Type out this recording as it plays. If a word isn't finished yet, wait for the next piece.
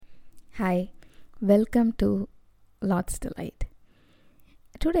Hi, welcome to Lord's Delight.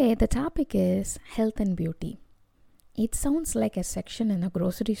 Today, the topic is health and beauty. It sounds like a section in a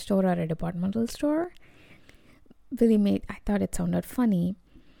grocery store or a departmental store. I thought it sounded funny,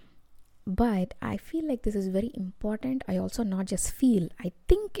 but I feel like this is very important. I also not just feel, I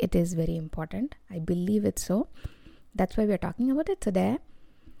think it is very important. I believe it so. That's why we're talking about it today.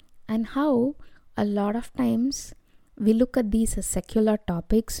 And how a lot of times we look at these as secular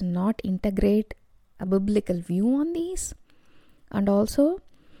topics, not integrate a biblical view on these. And also,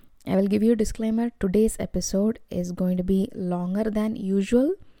 I will give you a disclaimer. Today's episode is going to be longer than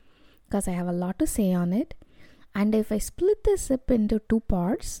usual because I have a lot to say on it. And if I split this up into two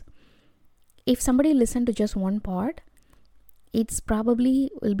parts, if somebody listened to just one part, it's probably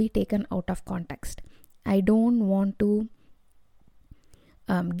will be taken out of context. I don't want to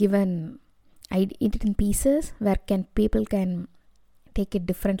eat it in pieces where people can take it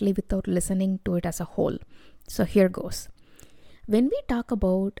differently without listening to it as a whole. So here goes. When we talk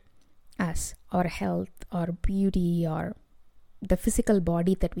about us, our health, our beauty, or the physical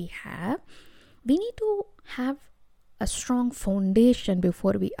body that we have, we need to have a strong foundation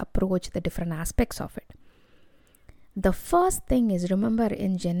before we approach the different aspects of it. The first thing is, remember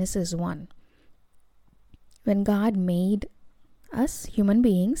in Genesis 1, when God made us human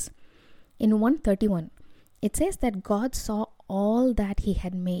beings, in 131, it says that God saw all that he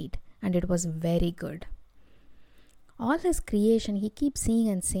had made and it was very good. All his creation, he keeps seeing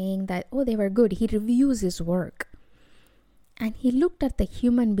and saying that, they were good. He reviews his work. And he looked at the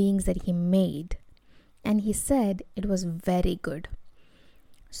human beings that he made and he said it was very good.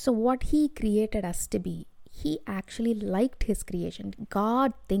 So what he created us to be, he actually liked his creation.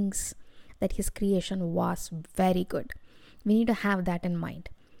 God thinks that his creation was very good. We need to have that in mind.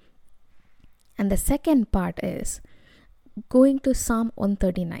 And the second part is going to Psalm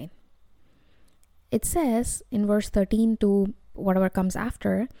 139. It says in verse 13 to whatever comes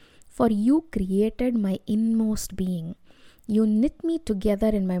after, "For you created my inmost being. You knit me together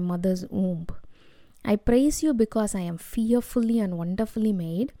in my mother's womb. I praise you because I am fearfully and wonderfully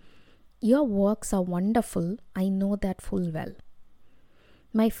made. Your works are wonderful. I know that full well.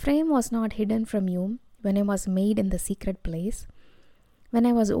 My frame was not hidden from you when I was made in the secret place. When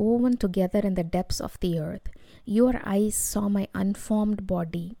I was woven together in the depths of the earth, your eyes saw my unformed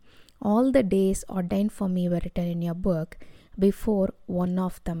body. All the days ordained for me were written in your book before one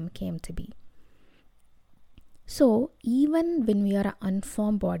of them came to be." So even when we are an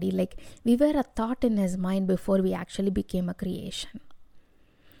unformed body, like we were a thought in his mind before we actually became a creation.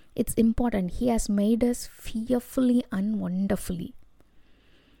 It's important. He has made us fearfully and wonderfully.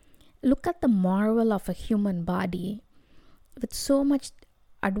 Look at the marvel of a human body. With so much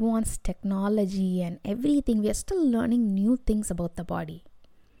advanced technology and everything, we are still learning new things about the body.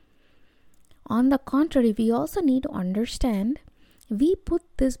 On the contrary, we also need to understand we put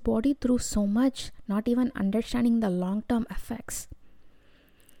this body through so much, not even understanding the long-term effects.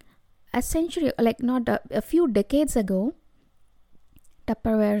 A few decades ago,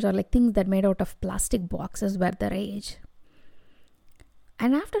 Tupperwares or things that made out of plastic boxes were the rage.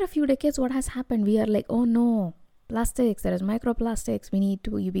 And after a few decades, what has happened? We are like, oh no, plastics, there is microplastics, we need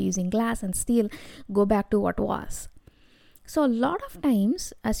to be using glass and steel, go back to what was. So a lot of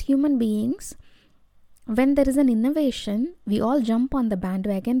times as human beings, when there is an innovation, we all jump on the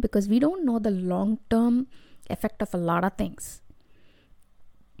bandwagon because we don't know the long-term effect of a lot of things.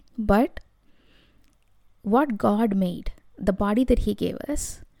 But what God made, the body that he gave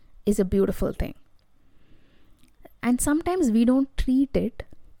us, is a beautiful thing. And sometimes we don't treat it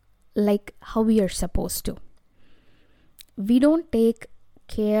like how we are supposed to. We don't take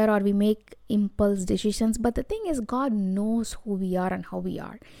care or we make impulse decisions. But the thing is, God knows who we are and how we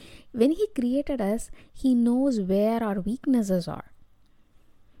are. When he created us, he knows where our weaknesses are.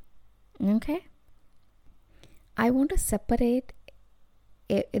 Okay? I want to separate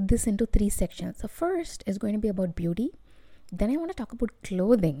this into three sections. The first is going to be about beauty. Then I want to talk about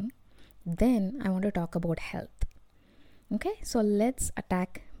clothing. Then I want to talk about health. Okay? So let's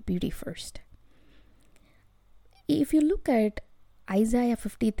attack beauty first. If you look at Isaiah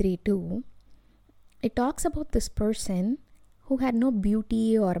 53:2, it talks about this person who had no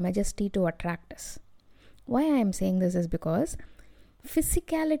beauty or majesty to attract us. Why I am saying this is because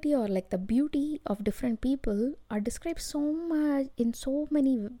physicality or the beauty of different people are described so much in so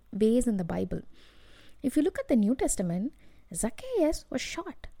many ways in the Bible. If you look at the New Testament, Zacchaeus was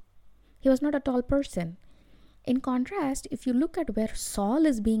short. He was not a tall person. In contrast, if you look at where Saul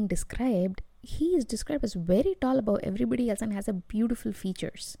is being described, he is described as very tall above everybody else and has a beautiful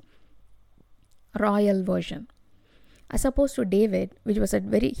features. Royal version. as opposed to David, which was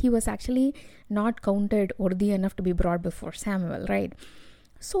he was actually not counted worthy enough to be brought before Samuel, right?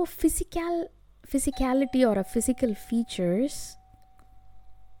 So physicality or a physical features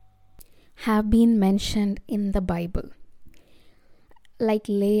have been mentioned in the Bible, like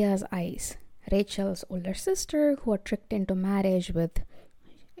Leah's eyes, Rachel's older sister who are tricked into marriage with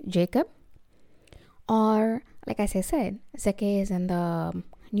Jacob, or like as I said, Zacchaeus in the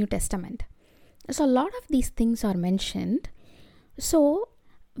New Testament. So a lot of these things are mentioned. So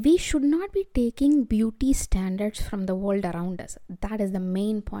we should not be taking beauty standards from the world around us. That is the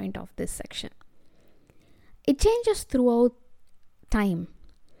main point of this section. It changes throughout time.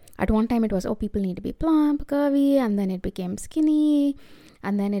 At one time it was, people need to be plump, curvy, and then it became skinny,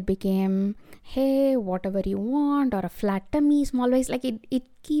 and then it became, hey, whatever you want, or a flat tummy, small waist. Like it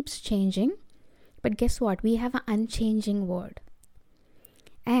keeps changing. But guess what? We have an unchanging word.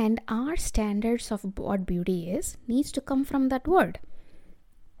 And our standards of what beauty is needs to come from that word.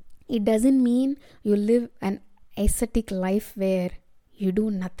 It doesn't mean you live an ascetic life where you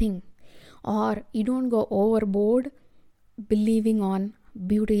do nothing, or you don't go overboard believing on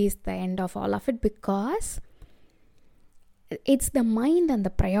beauty is the end of all of it, because it's the mind and the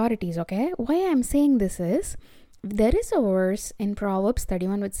priorities, okay? Why I'm saying this is, there is a verse in Proverbs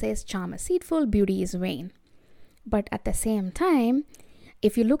 31 which says, charm is deceitful, beauty is vain. But at the same time,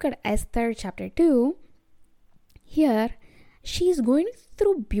 if you look at Esther chapter 2, here she's going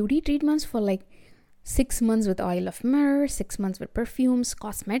through beauty treatments for like 6 months with oil of myrrh, 6 months with perfumes,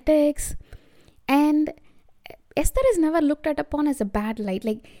 cosmetics, and Esther is never looked at upon as a bad light.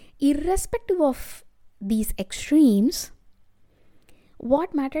 Like, irrespective of these extremes,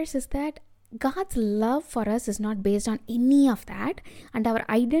 what matters is that God's love for us is not based on any of that, and our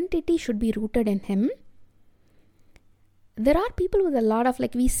identity should be rooted in Him. There are people with a lot of,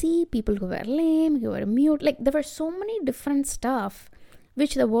 like, we see people who were lame, who were mute, like there were so many different stuff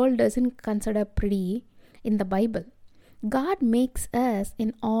which the world doesn't consider pretty in the Bible. God makes us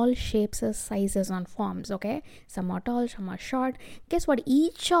in all shapes, sizes, and forms, okay? Some are tall, some are short. Guess what?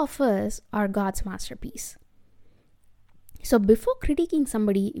 Each of us are God's masterpiece. So before critiquing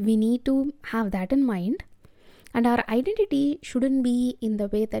somebody, we need to have that in mind. And our identity shouldn't be in the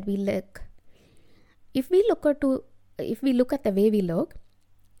way that we look. If we look at the way we look,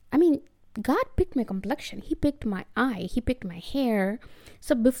 I mean, God picked my complexion. He picked my eye. He picked my hair.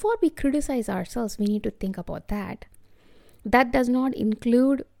 So before we criticize ourselves, we need to think about that. That does not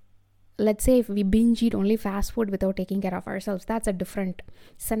include, let's say, if we binge eat only fast food without taking care of ourselves. That's a different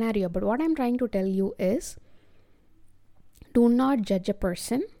scenario. But what I'm trying to tell you is, do not judge a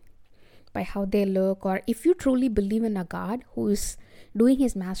person by how they look, or if you truly believe in a God who is doing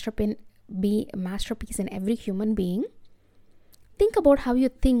His masterpiece in every human being, think about how you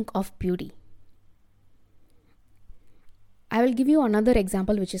think of beauty. I will give you another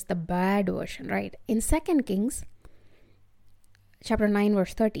example, which is the bad version, right? In 2 Kings chapter 9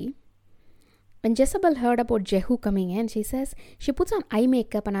 verse 30, when Jezebel heard about Jehu coming in, she puts on eye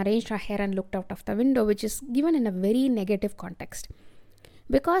makeup and arranged her hair and looked out of the window, which is given in a very negative context,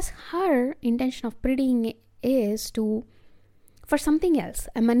 because her intention of prettying is for something else,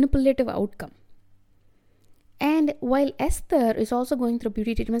 a manipulative outcome. And while Esther is also going through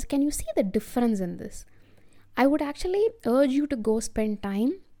beauty treatments, can you see the difference in this? I would actually urge you to go spend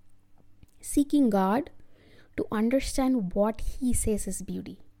time seeking God to understand what He says is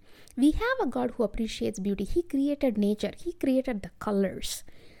beauty. We have a God who appreciates beauty. He created nature. He created the colors.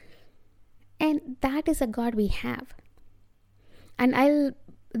 And that is a God we have. And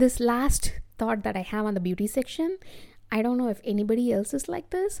this last thought that I have on the beauty section, I don't know if anybody else is like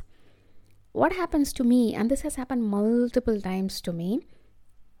this. What happens to me, and this has happened multiple times to me,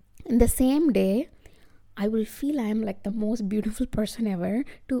 in the same day, I will feel I am like the most beautiful person ever,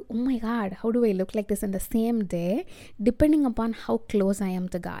 to, oh my God, how do I look like this in the same day, depending upon how close I am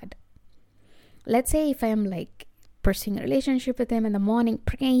to God. Let's say if I am like pursuing a relationship with Him in the morning,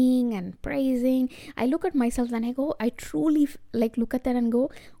 praying and praising, I look at myself and I truly like look at that and go,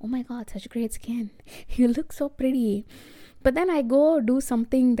 oh my God, such great skin. You look so pretty. But then I go do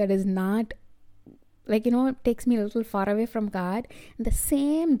something that is not, like, it takes me a little far away from God. And the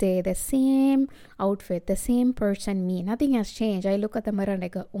same day, the same outfit, the same person, me, nothing has changed. I look at the mirror and I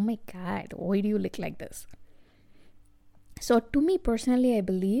go, oh my God, why do you look like this? So to me personally, I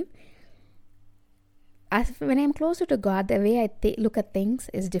believe, when I'm closer to God, the way I look at things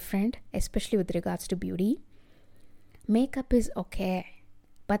is different, especially with regards to beauty. Makeup is okay,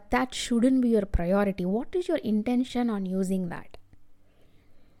 but that shouldn't be your priority. What is your intention on using that?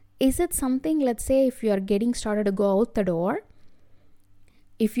 Is it something, let's say, if you are getting started to go out the door,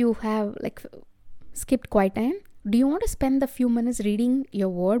 if you have like skipped quiet time, Do you want to spend the few minutes reading your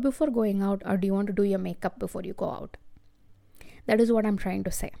word before going out, or do you want to do your makeup before you go out? That is what I'm trying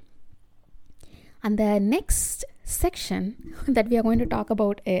to say. And the next section that we are going to talk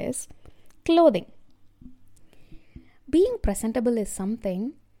about is clothing. Being presentable is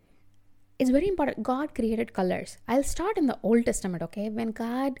something is very important. God created colors. I'll start in the Old Testament, okay? When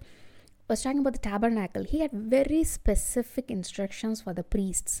God was talking about the tabernacle, he had very specific instructions for the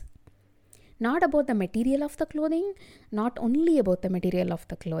priests. Not about the material of the clothing, not only about the material of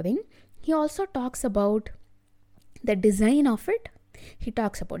the clothing, he also talks about the design of it. He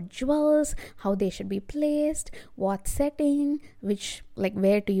talks about jewels, how they should be placed, what setting, which, like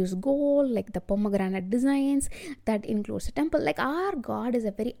where to use gold, like the pomegranate designs. That includes a temple. Like our God is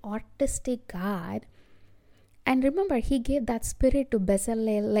a very artistic God. And remember, he gave that spirit to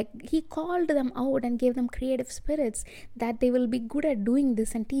Bezalel. Like he called them out and gave them creative spirits that they will be good at doing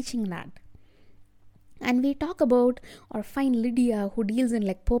this and teaching that. And we talk about or find Lydia, who deals in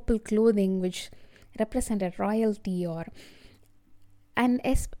like purple clothing, which represented royalty, and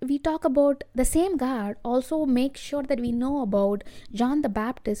as we talk about the same God, also make sure that we know about John the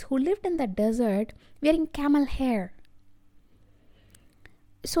Baptist, who lived in the desert wearing camel hair.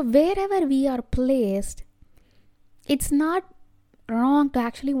 So wherever we are placed, it's not wrong to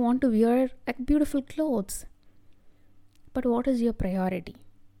actually want to wear like beautiful clothes. But what is your priority?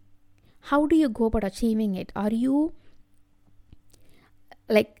 How do you go about achieving it? Are you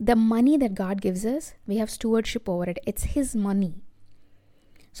like the money that God gives us? We have stewardship over it. It's his money.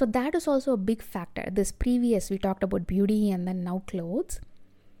 So that is also a big factor. This previous, we talked about beauty and then now clothes.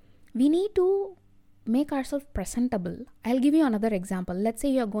 We need to make ourselves presentable. I'll give you another example. Let's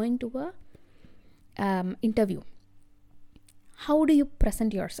say you're going to a interview. How do you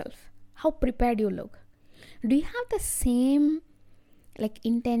present yourself? How prepared you look? Do you have the same like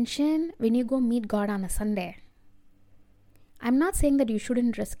intention when you go meet God on a Sunday? I'm not saying that you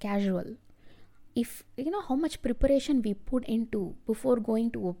shouldn't dress casual. If you know how much preparation we put into before going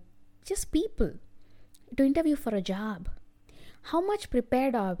to just people to interview for a job, how much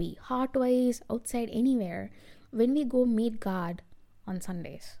prepared are we, heart-wise, outside, anywhere, when we go meet God on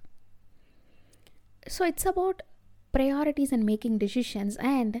Sundays? So it's about priorities and making decisions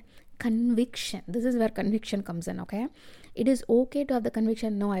and conviction. This is where conviction comes in, okay? It is okay to have the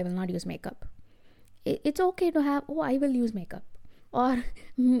conviction, no, I will not use makeup. It's okay to have, I will use makeup. Or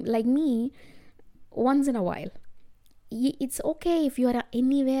like me, once in a while. It's okay if you are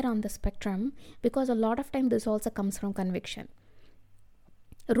anywhere on the spectrum, because a lot of time this also comes from conviction.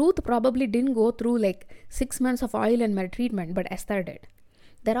 Ruth probably didn't go through like 6 months of oil and mud treatment, but Esther did.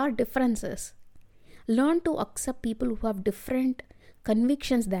 There are differences. Learn to accept people who have different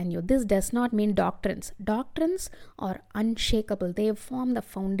convictions than you. This does not mean doctrines. Doctrines are unshakable. They form the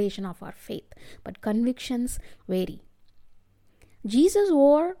foundation of our faith. But convictions vary. Jesus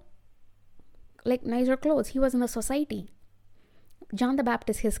wore like nicer clothes. He was in the society. John the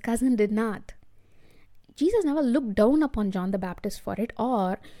Baptist, his cousin, did not. Jesus never looked down upon John the Baptist for it,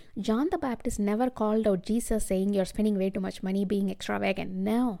 or John the Baptist never called out Jesus saying, you're spending way too much money being extravagant.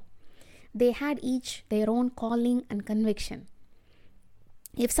 No. They had each their own calling and conviction.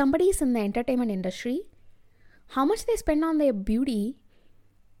 If somebody is in the entertainment industry, how much they spend on their beauty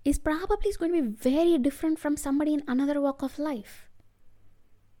is going to be very different from somebody in another walk of life.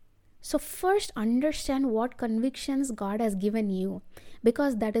 So first understand what convictions God has given you,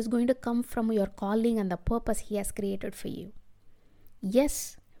 because that is going to come from your calling and the purpose he has created for you.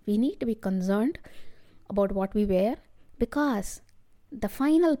 Yes, we need to be concerned about what we wear, because the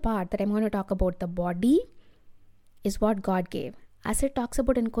final part that I'm going to talk about, the body, is what God gave. As it talks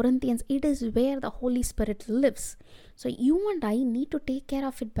about in Corinthians, it is where the Holy Spirit lives. So you and I need to take care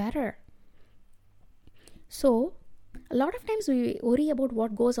of it better. So a lot of times we worry about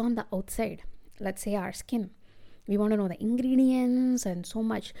what goes on the outside. Let's say our skin. We want to know the ingredients and so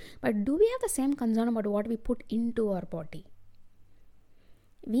much. But do we have the same concern about what we put into our body?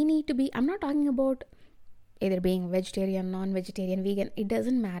 We need to be, I'm not talking about either being vegetarian, non-vegetarian, vegan. It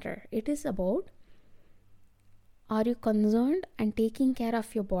doesn't matter. It is about, are you concerned and taking care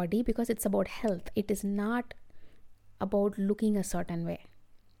of your body, because it's about health. It is not about looking a certain way.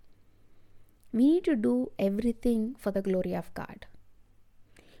 We need to do everything for the glory of God.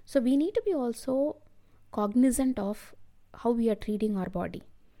 So we need to be also cognizant of how we are treating our body.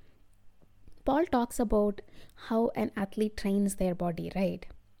 Paul talks about how an athlete trains their body, right?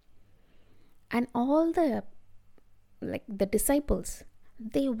 And all the disciples,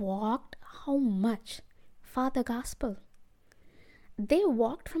 they walked how much for the gospel? They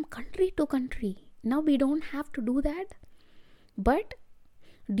walked from country to country. Now we don't have to do that. But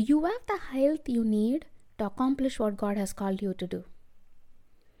do you have the health you need to accomplish what God has called you to do.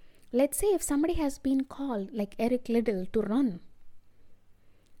 Let's say if somebody has been called, like Eric Liddell, to run,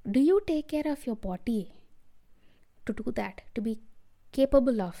 do you take care of your body to do that, to be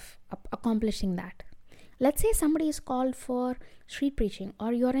capable of accomplishing that? Let's say somebody is called for street preaching,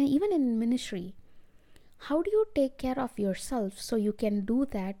 or you're even in ministry. How do you take care of yourself so you can do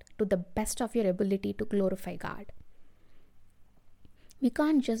that to the best of your ability to glorify God? We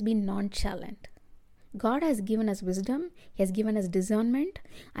can't just be nonchalant. God has given us wisdom, He has given us discernment,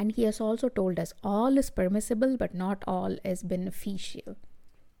 and He has also told us all is permissible, but not all is beneficial.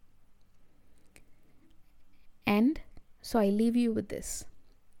 And so I leave you with this.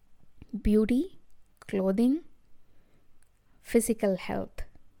 Beauty, clothing, physical health,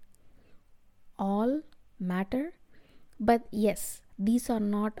 all matter. But yes, these are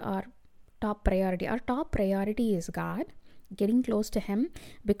not our top priority. Our top priority is God, getting close to Him,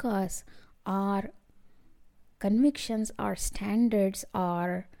 because our convictions, our standards,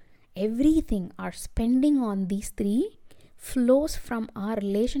 our everything, our spending on these three flows from our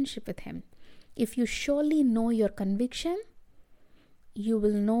relationship with Him. If you surely know your conviction, you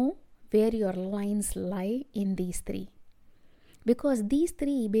will know where your lines lie in these three. Because these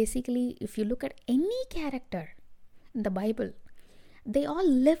three, basically, if you look at any character in the Bible, they all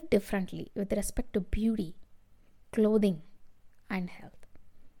live differently with respect to beauty, clothing, and health.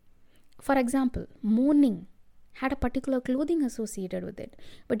 For example, mourning had a particular clothing associated with it,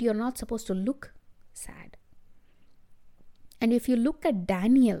 but you're not supposed to look sad. And if you look at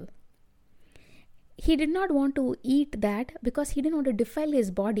Daniel, he did not want to eat that because he didn't want to defile his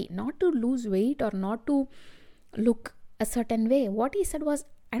body, not to lose weight or not to look a certain way. What he said was,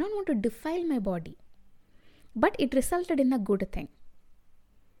 I don't want to defile my body. But it resulted in a good thing.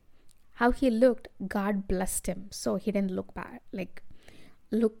 How he looked, God blessed him. So he didn't look bad,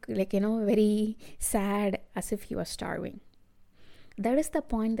 very sad, as if he was starving. That is the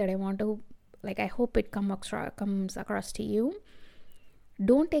point that I want to, I hope it comes across to you.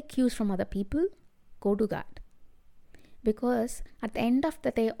 Don't take cues from other people. Go to God. Because at the end of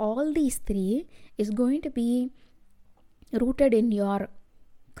the day, all these three is going to be rooted in your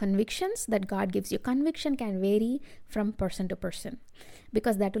convictions that God gives you. Conviction can vary from person to person,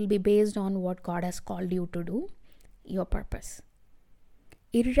 because that will be based on what God has called you to do, your purpose.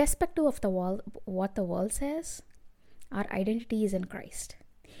 Irrespective of what the world says, our identity is in Christ.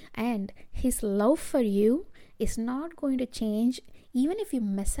 And His love for you is not going to change even if you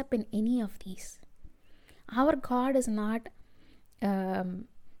mess up in any of these. Our God is not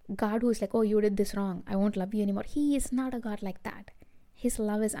God who is like, oh, you did this wrong, I won't love you anymore. He is not a God like that. His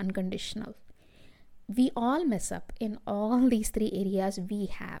love is unconditional. We all mess up in all these three areas we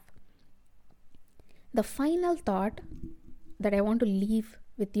have. The final thought that I want to leave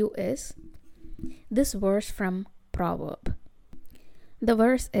with you is this verse from Proverb. The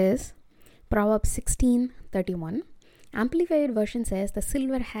verse is Proverbs 16:31. Amplified version says, the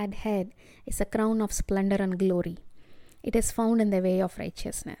silver-haired head is a crown of splendor and glory. It is found in the way of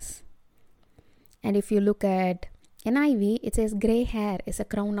righteousness. And if you look at NIV, it says gray hair is a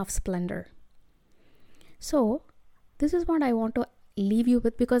crown of splendor. So this is what I want to leave you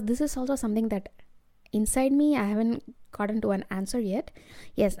with, because this is also something that inside me, I haven't gotten to an answer yet.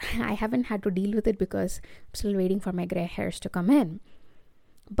 Yes, I haven't had to deal with it because I'm still waiting for my gray hairs to come in.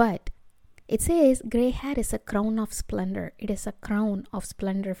 But it says gray hair is a crown of splendor. It is a crown of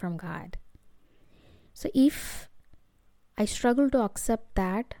splendor from God. So if I struggle to accept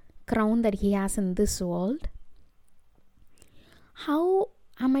that crown that He has in this world, how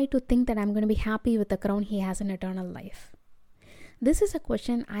am I to think that I'm going to be happy with the crown He has in eternal life? This is a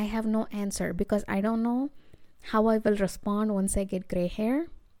question I have no answer, because I don't know how I will respond once I get gray hair.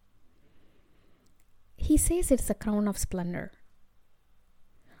 He says it's a crown of splendor.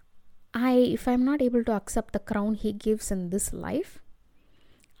 If I'm not able to accept the crown He gives in this life,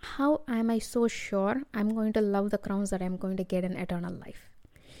 how am I so sure I'm going to love the crowns that I'm going to get in eternal life?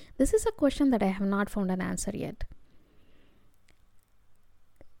 This is a question that I have not found an answer yet.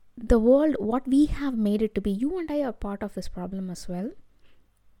 The world, what we have made it to be, you and I are part of this problem as well,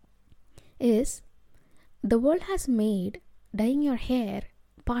 is the world has made dyeing your hair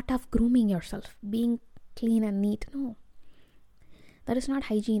part of grooming yourself, being clean and neat. No. That is not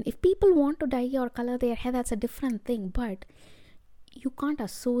hygiene. If people want to dye or color their hair, that's a different thing. But you can't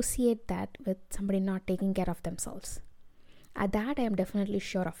associate that with somebody not taking care of themselves. That I am definitely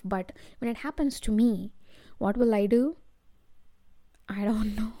sure of. But when it happens to me, what will I do? I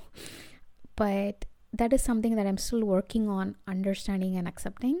don't know. But that is something that I'm still working on understanding and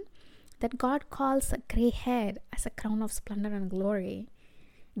accepting. That God calls a gray hair as a crown of splendor and glory.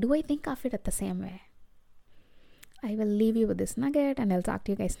 Do I think of it at the same way? I will leave you with this nugget and I'll talk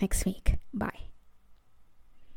to you guys next week. Bye.